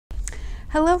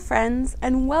Hello friends,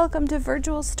 and welcome to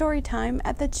virtual story time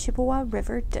at the Chippewa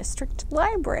River District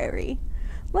Library.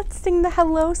 Let's sing the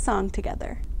hello song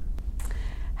together.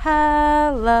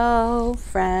 Hello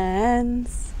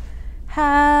friends,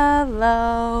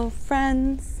 hello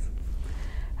friends,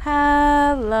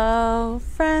 hello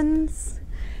friends.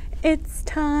 It's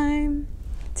time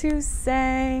to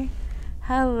say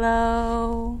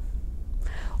hello.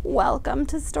 Welcome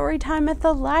to Storytime at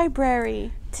the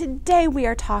library. Today we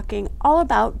are talking all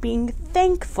about being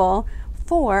thankful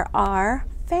for our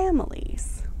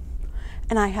families.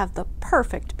 And I have the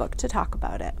perfect book to talk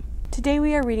about it. Today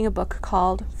we are reading a book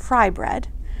called Fry Bread,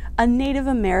 a Native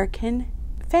American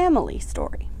family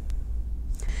story.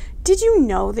 Did you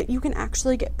know that you can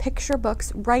actually get picture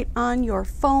books right on your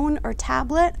phone or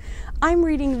tablet? I'm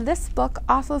reading this book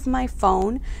off of my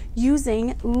phone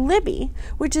using Libby,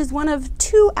 which is one of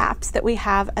two apps that we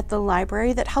have at the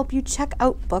library that help you check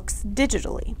out books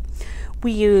digitally.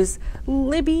 We use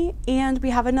Libby and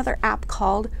we have another app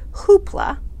called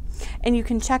Hoopla, and you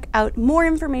can check out more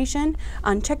information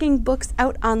on checking books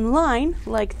out online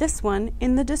like this one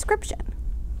in the description.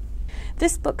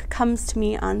 This book comes to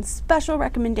me on special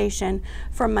recommendation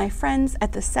from my friends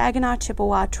at the Saginaw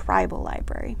Chippewa Tribal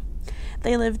Library.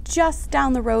 They live just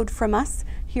down the road from us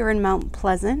here in Mount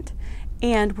Pleasant,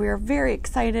 and we're very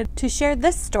excited to share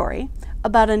this story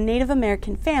about a Native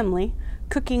American family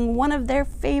cooking one of their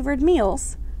favorite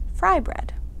meals, fry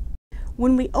bread.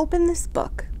 When we open this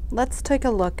book, let's take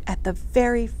a look at the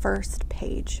very first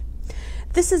page.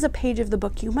 This is a page of the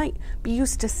book you might be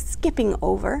used to skipping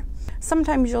over.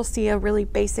 Sometimes you'll see a really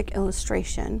basic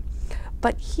illustration,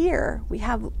 but here we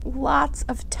have lots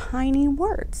of tiny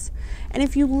words. And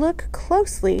if you look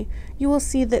closely, you will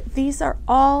see that these are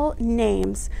all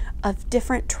names of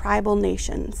different tribal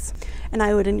nations. And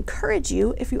I would encourage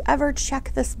you, if you ever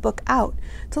check this book out,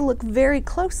 to look very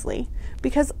closely,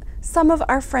 because some of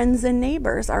our friends and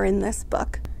neighbors are in this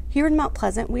book. Here in Mount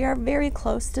Pleasant, we are very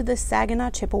close to the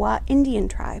Saginaw Chippewa Indian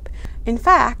tribe. In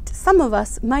fact, some of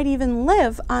us might even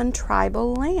live on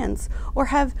tribal lands or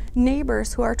have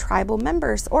neighbors who are tribal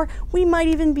members, or we might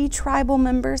even be tribal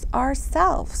members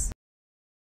ourselves.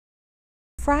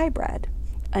 Fry Bread,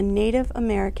 a Native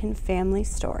American family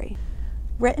story.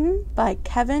 Written by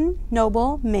Kevin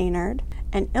Noble Maynard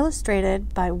and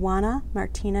illustrated by Juana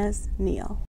Martinez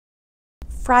Neal.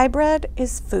 Fry bread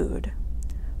is food.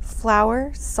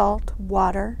 Flour, salt,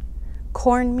 water,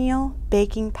 cornmeal,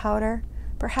 baking powder,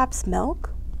 perhaps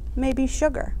milk, maybe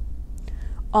sugar,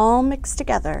 all mixed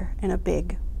together in a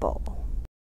big bowl.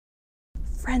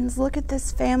 Friends, look at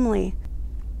this family.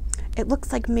 It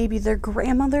looks like maybe their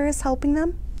grandmother is helping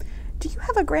them. Do you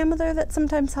have a grandmother that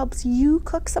sometimes helps you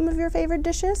cook some of your favorite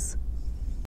dishes?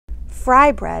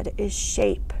 Fry bread is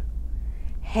shape.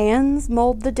 Hands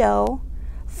mold the dough,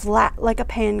 flat like a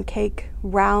pancake,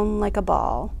 round like a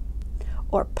ball,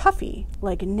 or puffy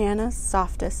like Nana's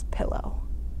softest pillow.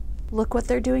 Look what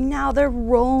they're doing now. They're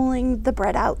rolling the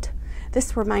bread out.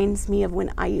 This reminds me of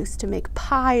when I used to make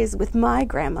pies with my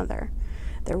grandmother.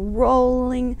 They're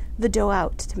rolling the dough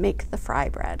out to make the fry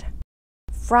bread.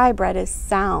 Fry bread is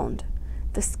sound.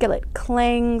 The skillet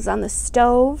clangs on the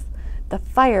stove. The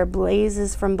fire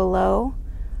blazes from below.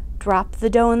 Drop the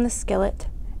dough in the skillet,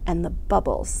 and the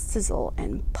bubbles sizzle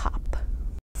and pop.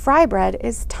 Fry bread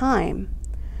is time.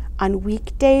 On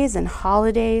weekdays and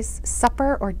holidays,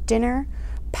 supper or dinner,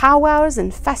 powwows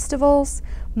and festivals,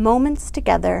 moments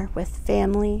together with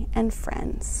family and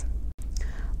friends.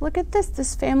 Look at this.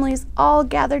 This family is all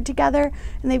gathered together,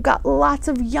 and they've got lots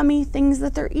of yummy things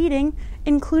that they're eating,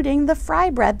 including the fry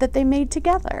bread that they made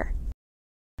together.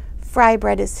 Fry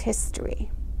bread is history.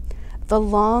 The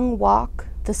long walk,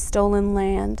 the stolen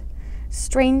land,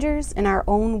 strangers in our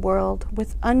own world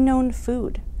with unknown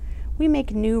food. We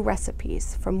make new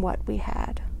recipes from what we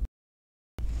had.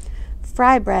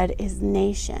 Fry bread is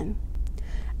nation.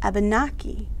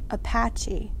 Abenaki,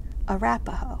 Apache,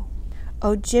 Arapaho,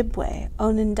 Ojibwe,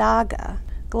 Onondaga,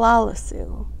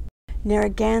 Glalasu,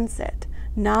 Narragansett,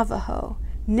 Navajo,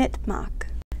 Nipmuc,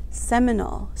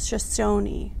 Seminole,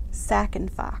 Shoshone, Sac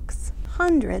and Fox.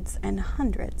 Hundreds and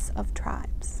hundreds of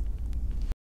tribes.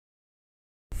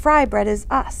 Fry bread is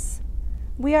us.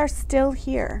 We are still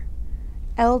here.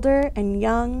 Elder and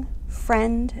young,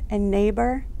 friend and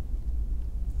neighbor.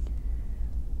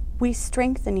 We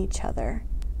strengthen each other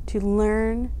to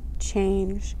learn,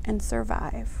 change, and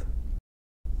survive.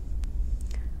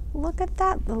 Look at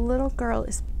that. The little girl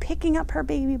is picking up her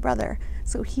baby brother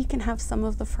so he can have some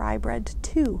of the fry bread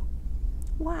too.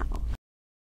 Wow.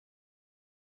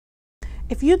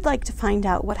 If you'd like to find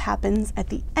out what happens at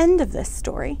the end of this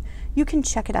story, you can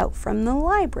check it out from the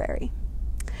library.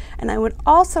 And I would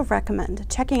also recommend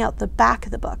checking out the back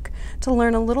of the book to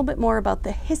learn a little bit more about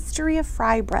the history of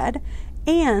fry bread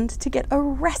and to get a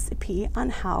recipe on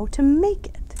how to make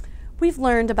it. We've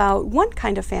learned about one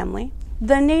kind of family,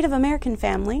 the Native American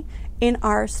family, in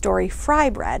our story Fry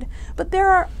Bread, but there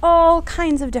are all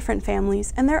kinds of different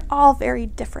families and they're all very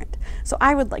different. So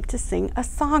I would like to sing a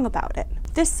song about it.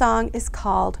 This song is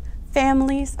called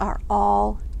Families Are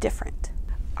All Different.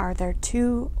 Are there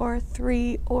 2 or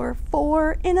 3 or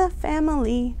 4 in a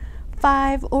family?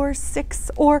 5 or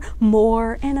 6 or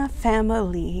more in a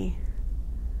family?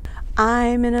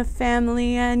 I'm in a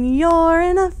family and you're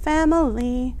in a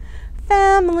family.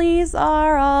 Families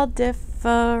are all different.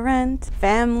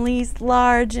 Families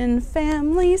large and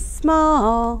families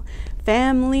small.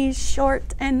 Families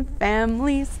short and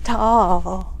families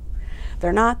tall.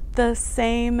 They're not the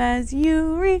same as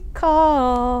you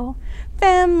recall.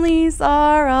 Families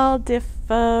are all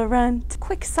different.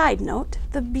 Quick side note,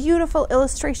 the beautiful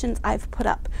illustrations I've put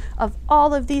up of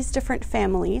all of these different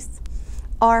families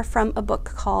are from a book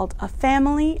called A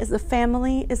Family is a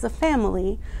Family is a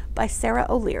Family by Sarah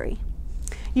O'Leary.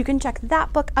 You can check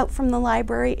that book out from the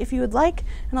library if you would like,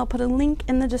 and I'll put a link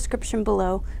in the description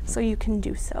below so you can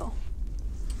do so.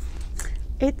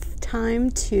 It's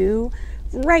time to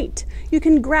write. You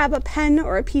can grab a pen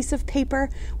or a piece of paper.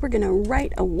 We're going to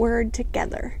write a word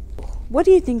together. What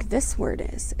do you think this word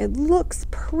is? It looks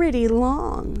pretty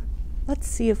long. Let's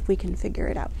see if we can figure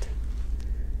it out.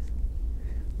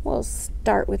 We'll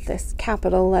start with this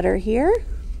capital letter here.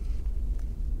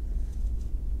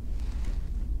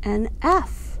 An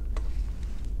F.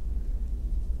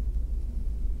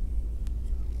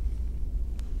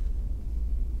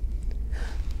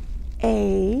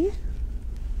 A.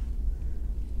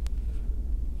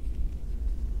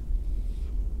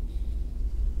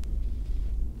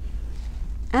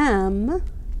 M.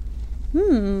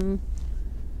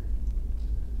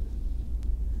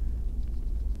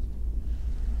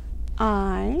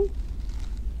 I.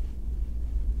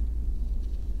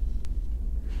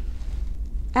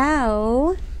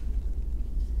 L.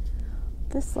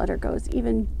 This letter goes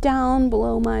even down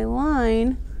below my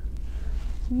line.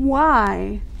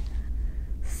 Y.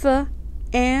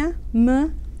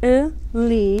 Family.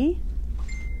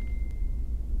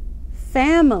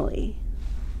 Family.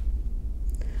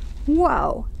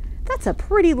 Whoa, that's a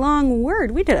pretty long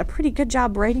word. We did a pretty good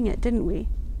job writing it, didn't we?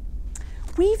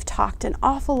 We've talked an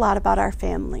awful lot about our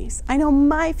families. I know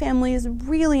my family is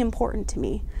really important to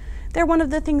me. They're one of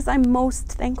the things I'm most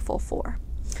thankful for,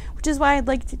 which is why I'd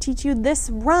like to teach you this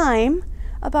rhyme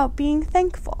about being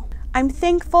thankful. I'm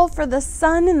thankful for the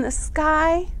sun in the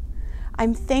sky.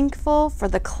 I'm thankful for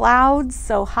the clouds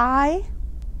so high.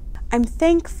 I'm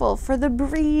thankful for the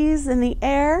breeze in the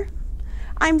air.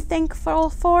 I'm thankful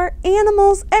for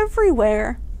animals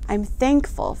everywhere. I'm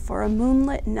thankful for a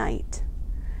moonlit night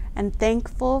and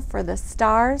thankful for the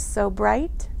stars so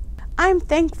bright. I'm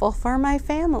thankful for my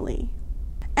family.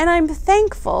 And I'm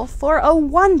thankful for a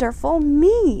wonderful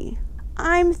me.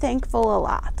 I'm thankful a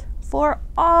lot for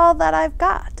all that I've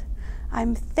got.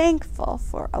 I'm thankful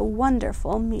for a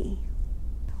wonderful me.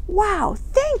 Wow,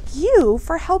 thank you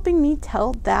for helping me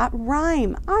tell that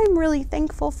rhyme. I'm really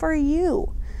thankful for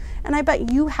you. And I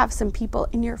bet you have some people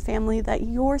in your family that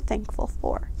you're thankful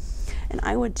for. And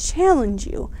I would challenge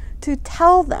you to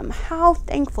tell them how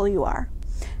thankful you are.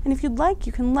 And if you'd like,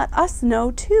 you can let us know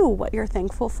too what you're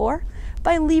thankful for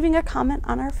by leaving a comment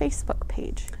on our Facebook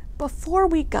page. Before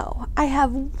we go, I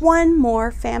have one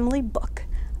more family book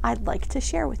I'd like to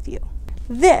share with you.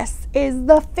 This is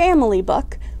The Family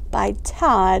Book by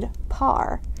Todd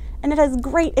Parr, and it has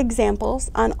great examples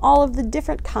on all of the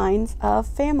different kinds of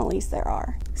families there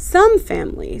are. Some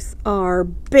families are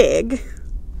big,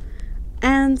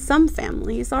 and some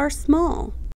families are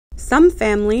small. Some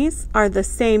families are the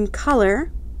same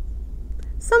color.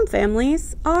 Some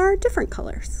families are different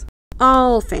colors.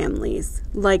 All families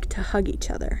like to hug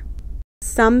each other.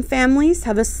 Some families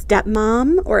have a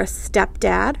stepmom or a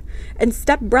stepdad, and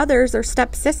stepbrothers or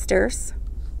stepsisters.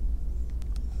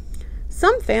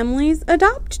 Some families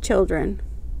adopt children.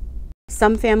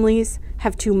 Some families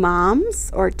have 2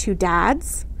 moms or 2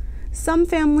 dads. Some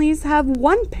families have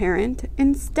 1 parent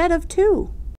instead of 2.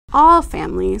 All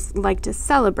families like to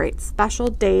celebrate special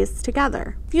days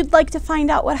together. If you'd like to find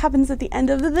out what happens at the end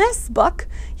of this book,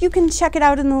 you can check it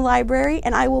out in the library,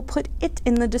 and I will put it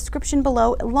in the description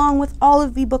below along with all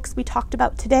of the books we talked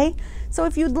about today. So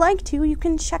if you'd like to, you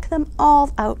can check them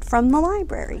all out from the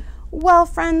library. Well,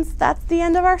 friends, that's the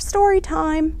end of our story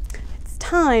time. It's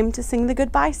time to sing the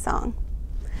goodbye song.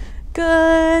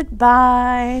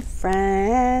 Goodbye,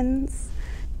 friends.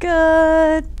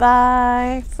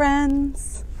 Goodbye,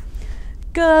 friends.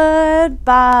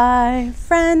 Goodbye,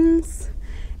 friends.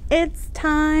 It's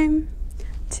time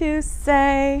to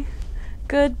say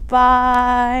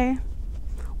goodbye.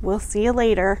 We'll see you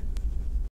later.